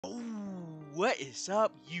What is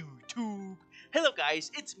up, YouTube? Hello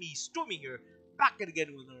guys, it's me, Stormy here, back again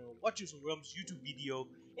with another Watch Some Rums YouTube video.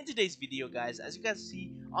 In today's video guys, as you guys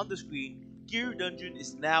see on the screen, Gear Dungeon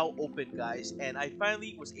is now open guys, and I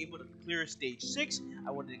finally was able to clear stage 6.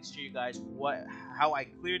 I wanted to show you guys how I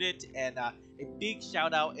cleared it, and a big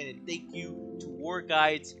shout out and a thank you to War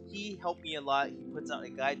Guides. He helped me a lot. He puts out a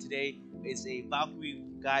guide today. It's a Valkyrie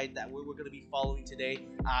guide that we're going to be following today.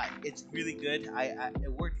 It's really good.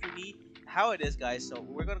 It worked for me. How it is guys, so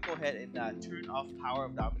we're going to go ahead and turn off Power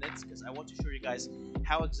of Dominance because I want to show you guys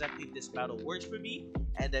how exactly this battle works for me,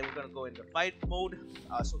 and then we're going to go into fight mode.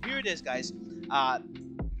 So here it is guys.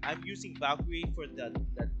 I'm using Valkyrie for the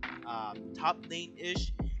top lane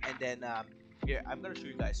ish, and then here I'm going to show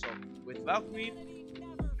you guys. So with Valkyrie,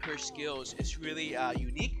 her skills is really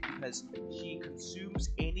unique because she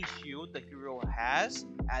consumes any shield the hero has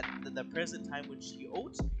at the present time when she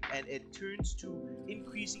ults, and it turns to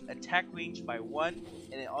increasing attack range by 1,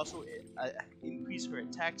 and it also increase her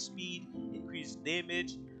attack speed, increase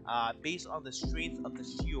damage based on the strength of the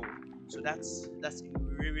shield. So that's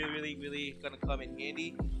really gonna come in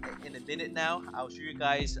handy in a minute. Now I'll show you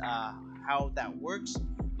guys how that works,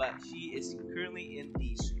 but she is currently in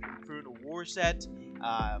the Infernal War set.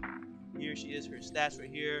 Here she is, her stats right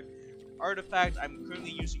here. Artifact, I'm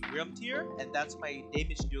currently using Realm Tier, and that's my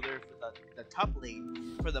damage dealer for the top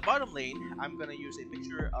lane. For the bottom lane, I'm going to use a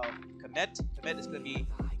mixture of Komet. Komet is going to be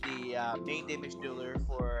the main damage dealer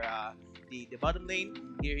for the bottom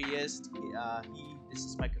lane. Here he is. This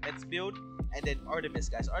is my Komet's build. And then Artemis,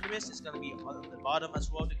 guys. Artemis is going to be on the bottom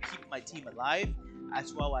as well to keep my team alive,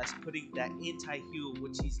 as well as putting that anti-heal,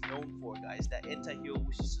 which he's known for, guys. That anti-heal,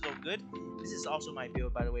 which is so good. This is also my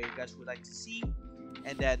build, by the way, you guys would like to see.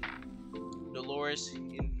 And then Dolores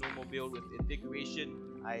in normal build with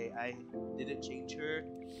Invigoration. I didn't change her.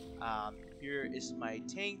 Here is my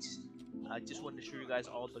tanks. I just wanted to show you guys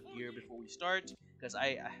all the gear before we start, because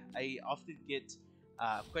I often get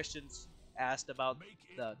questions asked about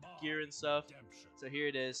the gear and stuff. So here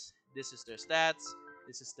it is. This is their stats.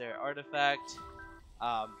 This is their artifact.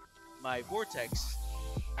 My Vortex,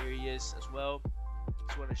 here he is as well.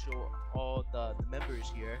 Just want to show all the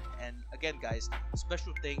members here. And again guys,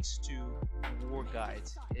 special thanks to War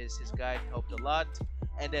Guides. His guide helped a lot.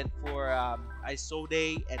 And then for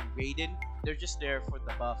Isode and Raiden, they're just there for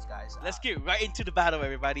the buffs guys. Let's get right into the battle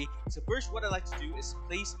everybody. So first what I like to do is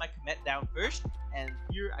place my Komet down first, and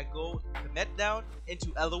here I go Komet down into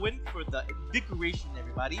Elowen for the Invigoration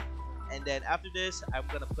everybody. And then after this, I'm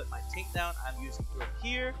gonna put my tank down. I'm using Heal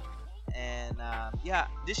here, and yeah,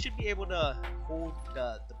 this should be able to hold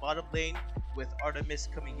the bottom lane with Artemis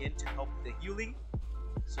coming in to help the healing.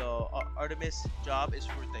 So Artemis' job is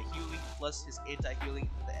for the healing plus his anti-healing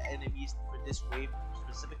for the enemies for this wave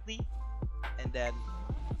specifically. And then,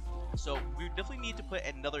 so we definitely need to put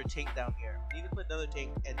another tank down here. We need to put another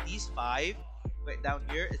tank, and these 5 right down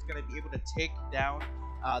here is gonna be able to take down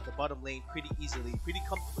the bottom lane pretty easily, pretty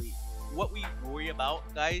comfortably. What we worry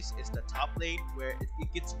about guys is the top lane, where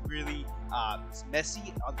it gets really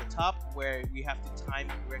messy on the top, where we have to time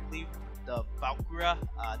correctly the Valkyria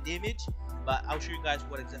damage. But I'll show you guys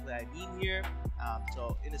what exactly I mean here.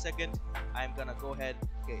 So in a second, I'm gonna go ahead,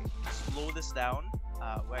 slow this down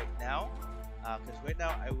right now, because right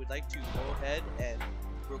now I would like to go ahead and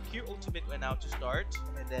procure ultimate right now to start,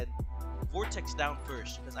 and then Vortex down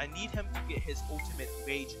first, because I need him to get his ultimate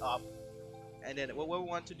rage up. And then what we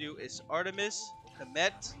want to do is Artemis,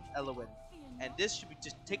 Komet, Elowen, and this should be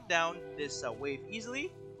just take down this wave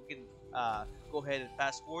easily. We can go ahead and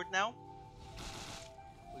fast forward now.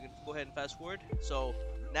 We can go ahead and fast forward. So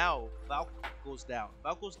now Valk goes down.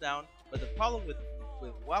 Valk goes down, but the problem with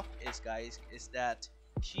Valk is guys is that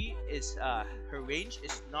she is her range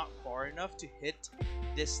is not far enough to hit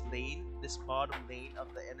this lane, this bottom lane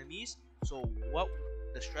of the enemies. So what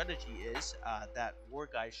the strategy is that War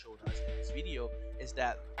Guy showed us in this video is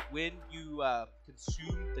that when you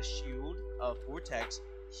consume the shield of Vortex,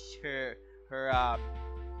 her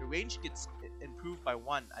range gets improved by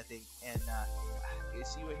 1, I think. And you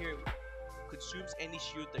see right here, consumes any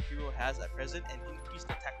shield the hero has at present and increase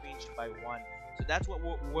the attack range by 1. So that's what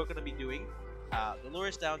we're gonna be doing.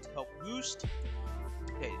 Dolores down to help boost.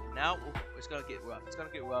 Okay, now it's gonna get rough. It's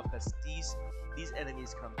gonna get rough because these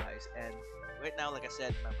enemies come guys, and right now, like I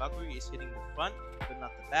said, my Valkyrie is hitting the front, but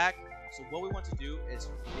not the back. So what we want to do is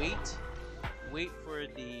wait for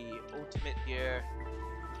the ultimate here.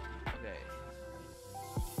 Okay.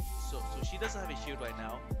 So she doesn't have a shield right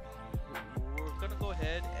now. We're gonna go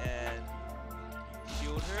ahead and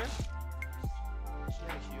shield her. Does she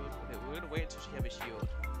have a shield? Okay, we're gonna wait until she have a shield.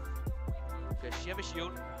 Okay, she have a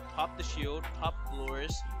shield. Pop the shield. Pop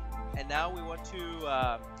Dolores. And now we want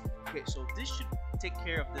to okay, so this should take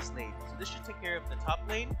care of this lane. So this should take care of the top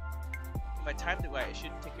lane. If I timed it right, it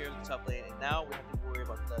should take care of the top lane. And now we have to worry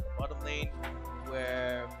about the bottom lane,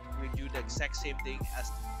 where we do the exact same thing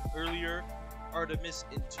as earlier. Artemis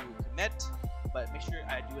into Comet, but make sure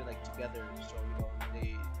I do it like together, so you know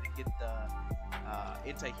they get the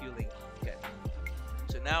anti-healing. Okay,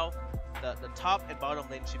 so now the top and bottom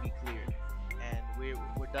lane should be cleared, and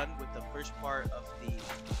we're done with the first part of the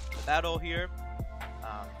battle here.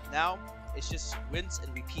 Now it's just rinse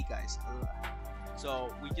and repeat, guys.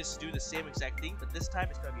 So we just do the same exact thing, but this time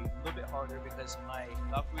it's gonna be a little bit harder because my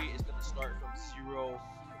Valkyrie is gonna start from 0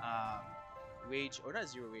 rage, or not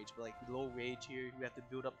 0 rage, but like low rage here. We have to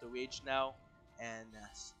build up the rage now, and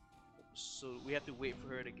so we have to wait for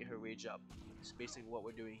her to get her rage up. It's basically what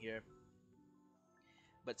we're doing here.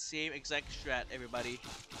 But same exact strat, everybody.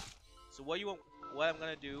 So what I'm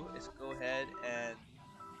gonna do is go ahead and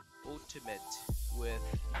ultimate with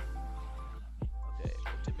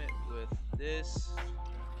this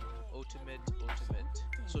ultimate.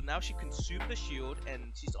 So now she consumed the shield,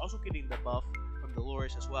 and she's also getting the buff from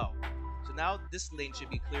Dolores as well. So now this lane should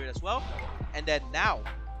be cleared as well, and then now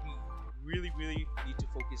we really need to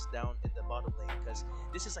focus down in the bottom lane, because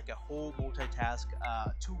this is like a whole multitask,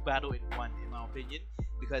 2 battle in 1 in my opinion,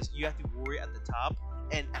 because you have to worry at the top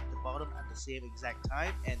and at the bottom at the same exact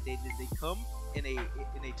time, and they come in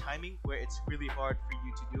a timing where it's really hard for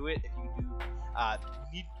you to do it. If you do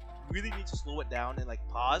really need to slow it down and like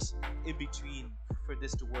pause in between for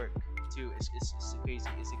this to work too. It's crazy.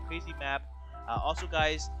 It's a crazy map. Also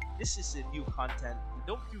guys, this is a new content.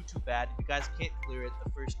 Don't feel too bad if you guys can't clear it the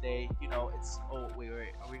first day. You know, it's wait,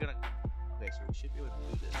 are we gonna, okay, so we should be able to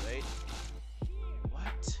do this, right?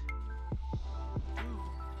 What?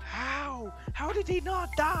 Dude, how did he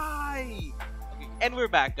not die? Okay, and we're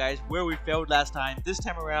back, guys, where we failed last time. This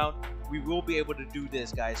time around we will be able to do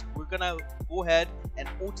this, guys. We're gonna go ahead and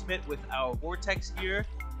ultimate with our Vortex here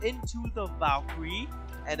into the Valkyrie,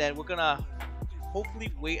 and then we're gonna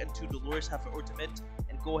hopefully wait until Dolores have her ultimate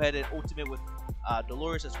and go ahead and ultimate with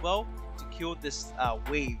Dolores as well to kill this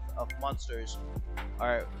wave of monsters.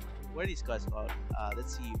 Alright, what are these guys called?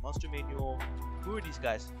 Let's see, Monster Manual. Who are these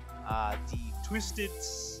guys? The Twisted...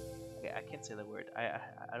 Okay, I can't say that word. I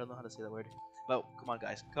don't know how to say that word. But come on,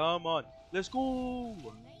 guys. Come on. Let's go!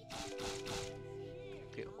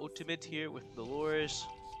 Okay, ultimate here with Dolores.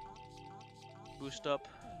 Boost up.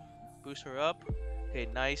 Boost her up. Okay,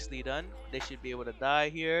 nicely done. They should be able to die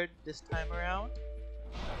here this time around.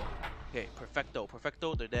 Okay, perfecto.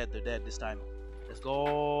 They're dead this time. Let's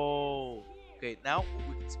go. Okay, now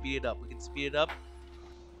we can speed it up.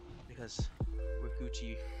 Because we're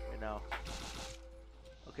Gucci right now.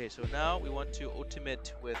 Okay, so now we want to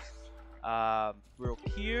ultimate with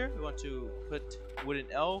Brokir. We want to put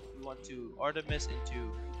Wooden Elf. We want to Artemis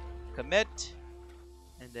into Comet.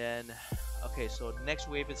 And then, okay, so next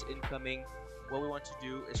wave is incoming. What we want to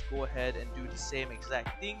do is go ahead and do the same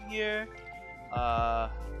exact thing here.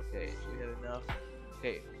 Okay, we have enough.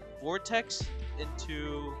 Okay, Vortex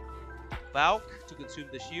into Valk to consume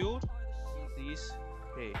the shield. Please.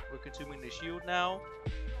 Okay, we're consuming the shield now.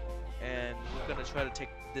 And we're gonna try to take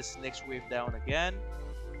this next wave down again.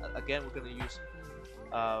 Again, we're gonna use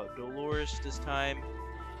Dolores this time.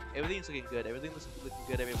 Everything's looking good. Everything's looking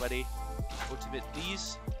good, everybody. Ultimate,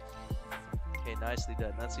 please. Okay, nicely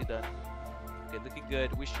done. Okay, looking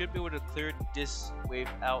good. We should be able to clear this wave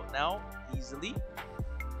out now easily.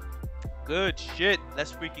 Good shit.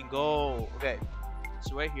 Let's freaking go. Okay,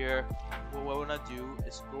 so right here, what we're gonna do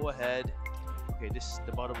is go ahead. Okay, this is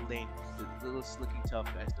the bottom lane. This is looking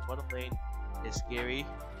tough, guys. The bottom lane is scary.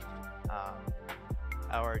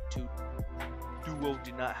 Our duo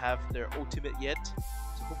do not have their ultimate yet,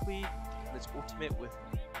 so hopefully let's ultimate with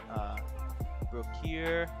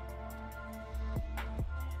Brokir.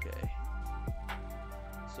 Okay,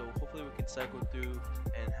 so hopefully we can cycle through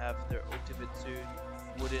and have their ultimate soon.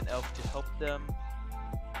 Wooden Elf to help them.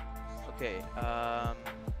 Okay,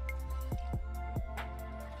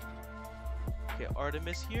 okay,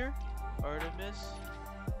 Artemis here. Artemis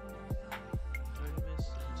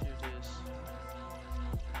into this.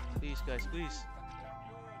 Please, guys, please.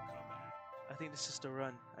 I think this is the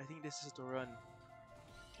run.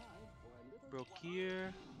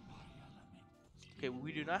 Brokir. Okay,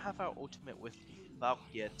 we do not have our ultimate with Valk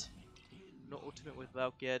yet. No ultimate with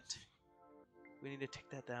Valk yet. We need to take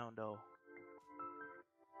that down though.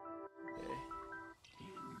 Okay.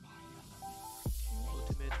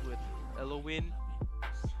 Ultimate with Elowen.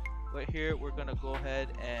 Right here, we're gonna go ahead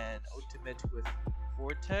and ultimate with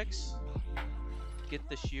Vortex. Get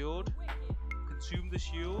the shield. Consume the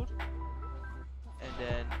shield. And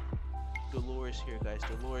then Dolores here, guys.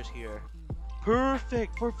 Dolores here.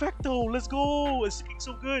 Perfect! Perfecto! Let's go! It's looking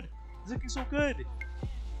so good! It's looking so good!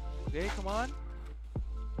 Okay, come on.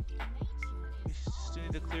 We still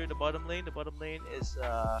need to clear the bottom lane. The bottom lane is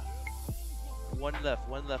one left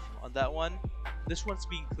on that one. This one's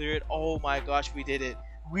being cleared. Oh my gosh, we did it.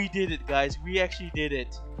 We did it, guys. We actually did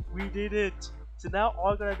it. We did it. So now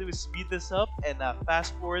all I gotta do is speed this up and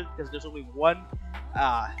fast forward because there's only one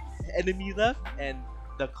enemy left, and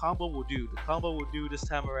the combo will do. The combo will do this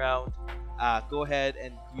time around. Go ahead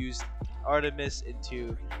and use Artemis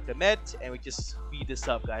into Komet, and we just speed this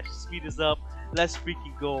up, guys. Speed this up. Let's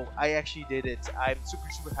freaking go. I actually did it. I'm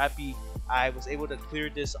super happy. I was able to clear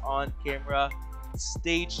this on camera.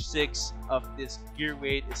 Stage 6 of this gear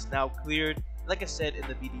raid is now cleared. Like I said in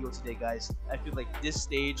the video today, guys, I feel like this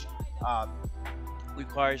stage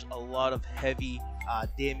requires a lot of heavy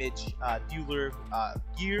damage dealer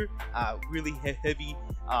gear, really heavy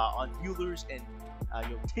on healers and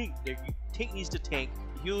your tank. Your tank needs to tank,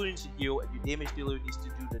 your healer needs to heal, and your damage dealer needs to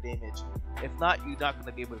do the damage. If not, you're not going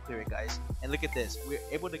to be able to clear it, guys. And look at this. We're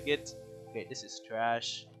able to get... Okay, this is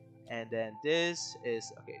trash. And then this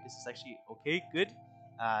is... Okay, this is actually okay, good.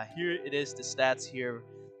 Here it is, the stats here.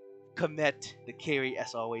 Komet, the carry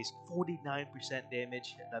as always, 49%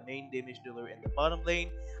 damage, the main damage dealer in the bottom lane.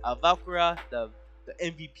 Valkyra, the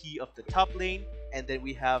MVP of the top lane. And then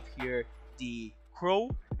we have here the Crow,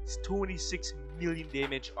 26 million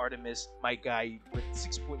damage. Artemis, my guy, with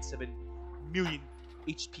 6.7 million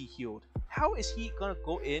HP healed. How is he gonna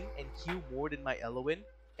go in and heal more than my Elowen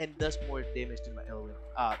and does more damage than my Elowen?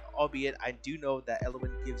 Albeit I do know that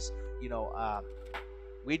Elowen gives, you know,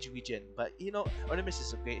 wage regen, but you know, Artemis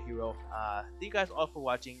is a great hero. Thank you guys all for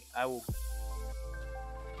watching. I will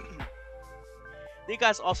thank you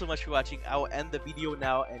guys all so much for watching. I will end the video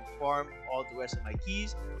now and farm all the rest of my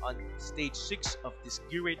keys on stage 6 of this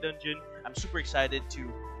gear raid dungeon. I'm super excited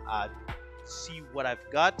to see what I've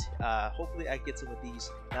got. Hopefully I get some of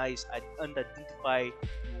these nice unidentified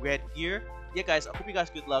red gear. Yeah guys, I hope you guys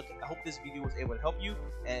good luck. I hope this video was able to help you,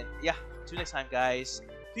 and yeah, until next time guys,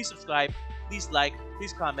 please subscribe, please like,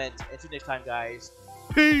 please comment, and until next time guys,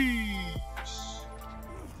 peace.